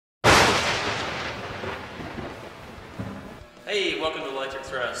Hey, welcome to Electric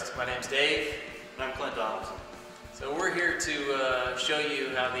Thrust. My name's Dave. And I'm Clint Donaldson. So we're here to show you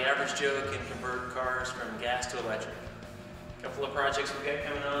how the average Joe can convert cars from gas to electric. A couple of projects we've got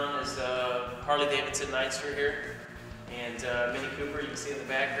coming on is Harley-Davidson Nightster here, and Mini Cooper you can see in the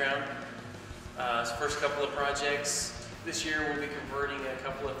background. So first couple of projects. This year we'll be converting a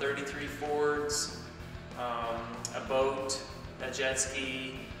couple of 33 Fords, a boat, a jet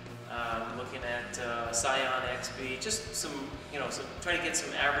ski, looking at Scion XB, just some, trying to get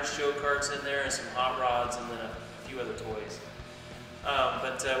some average Joe carts in there and some hot rods and then a few other toys.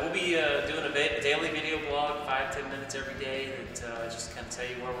 We'll be doing a daily video blog, 5-10 minutes every day that just kind of tell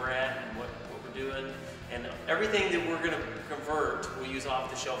you where we're at and what we're doing. And everything that we're going to convert, we'll use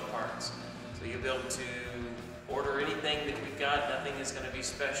off-the-shelf parts. So you'll be able to order anything that we've got. Nothing is going to be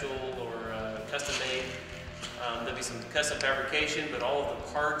special or custom made. There'll be some custom fabrication, but all of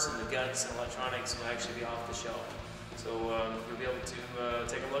the parts and the guts and electronics will actually be off the shelf. So you'll be able to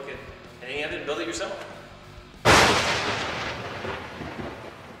take a look at any of it and build it yourself.